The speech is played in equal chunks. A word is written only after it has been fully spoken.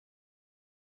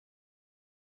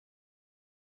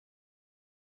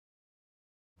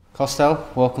Costel,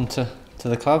 welcome to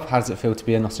the club. How does it feel to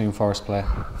be a Nottingham Forest player?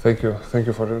 Thank you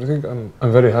for everything.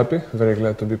 I'm very happy, very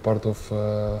glad to be part of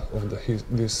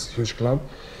this huge club.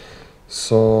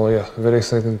 So yeah, very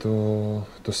exciting to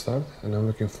start, and I'm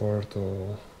looking forward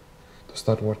to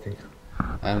start working.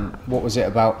 What was it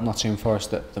about Nottingham Forest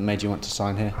that made you want to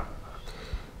sign here?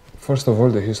 First of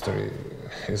all, the history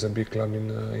is a big club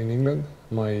in England.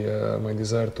 My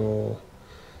desire to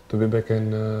be back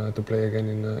and to play again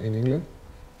in England,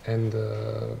 and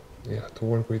yeah, to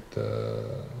work with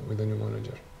the new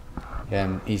manager.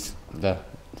 Yeah, he's the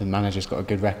manager's got a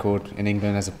good record in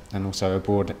England and also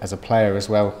abroad as a player as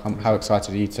well. How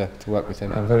excited are you to work with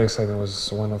him? I'm very excited. It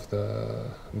was one of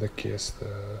the keys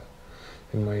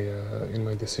in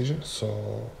my decision.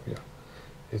 So yeah,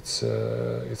 it's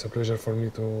a pleasure for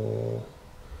me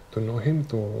to know him,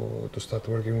 to start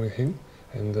working with him,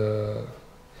 and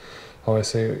how I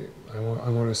say,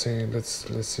 I'm always saying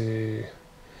let's see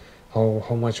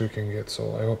how much we can get.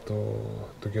 So I hope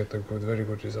to get very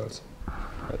good results.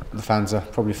 The fans are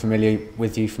probably familiar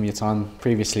with you from your time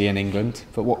previously in England,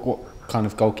 but what kind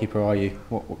of goalkeeper are you?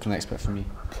 What can they expect from you?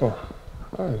 Oh,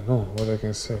 I don't know what I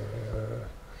can say.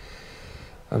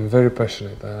 I'm very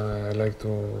passionate. I like to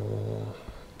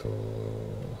I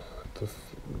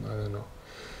don't know.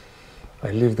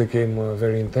 I live the game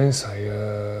very intense. I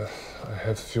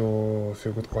have few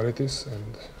good qualities,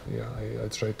 and yeah, I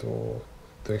try to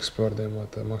explore them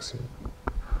at the maximum.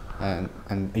 And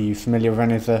are you familiar with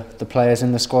any of the players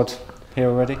in the squad here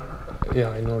already? Yeah,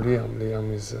 I know Liam.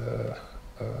 Liam is an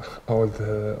old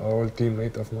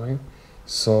teammate of mine.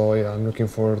 So yeah, I'm looking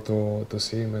forward to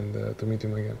see him and to meet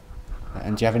him again.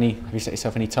 And have you set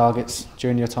yourself any targets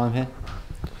during your time here?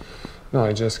 No,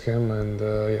 I just came, and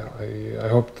yeah, I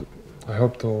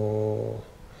hope to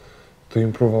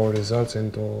improve our results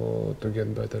and to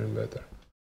get better and better.